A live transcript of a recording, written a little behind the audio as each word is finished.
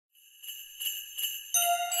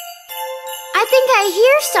I think I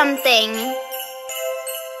hear something.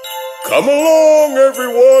 Come along,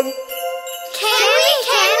 everyone. Can we?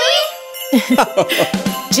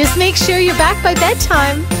 Just make sure you're back by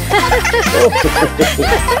bedtime.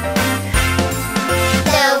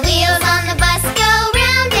 The wheels on the bus go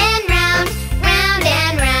round and round, round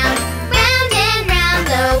and round, round and round.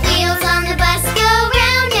 The wheels on the bus go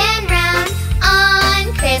round and round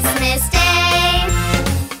on Christmas Day.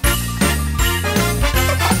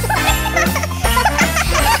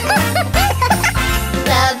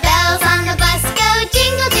 The bells on the bus go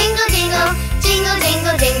jingle, jingle, jingle, jingle,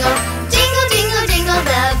 jingle, jingle, jingle, jingle, jingle.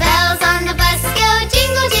 The bells on the bus go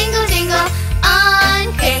jingle, jingle, jingle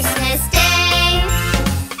on Christmas Day.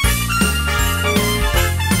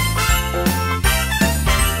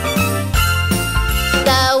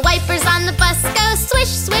 The wipers on the bus go swish,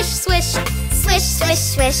 swish, swish, swish, swish,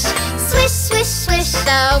 swish, swish, swish, swish.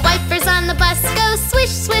 The wipers on the bus go swish,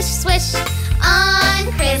 swish, swish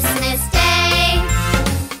on Christmas Day.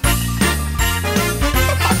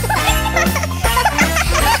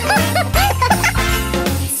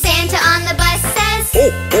 Santa on the bus says, Ho,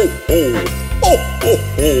 ho, ho. Ho, ho,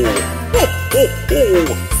 ho. Ho, ho,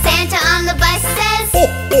 ho. Santa on the bus says, Ho,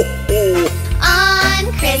 ho, ho.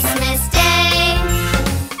 on Christmas Day.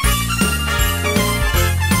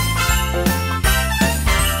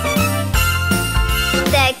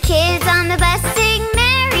 The kids on the bus sing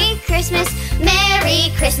Merry Christmas,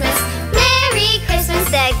 Merry Christmas, Merry Christmas.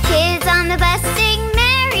 The kids on the bus sing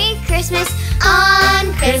Merry Christmas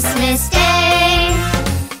on Christmas Day.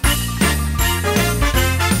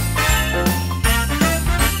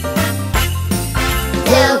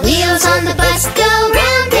 The wheels on the bus go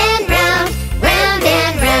round and round, round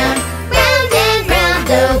and round, round and round.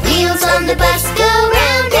 The wheels on the bus go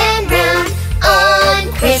round and round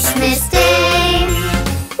on Christmas Day.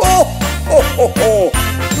 Ho, ho, ho, ho.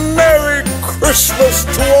 Merry Christmas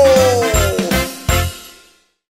to all.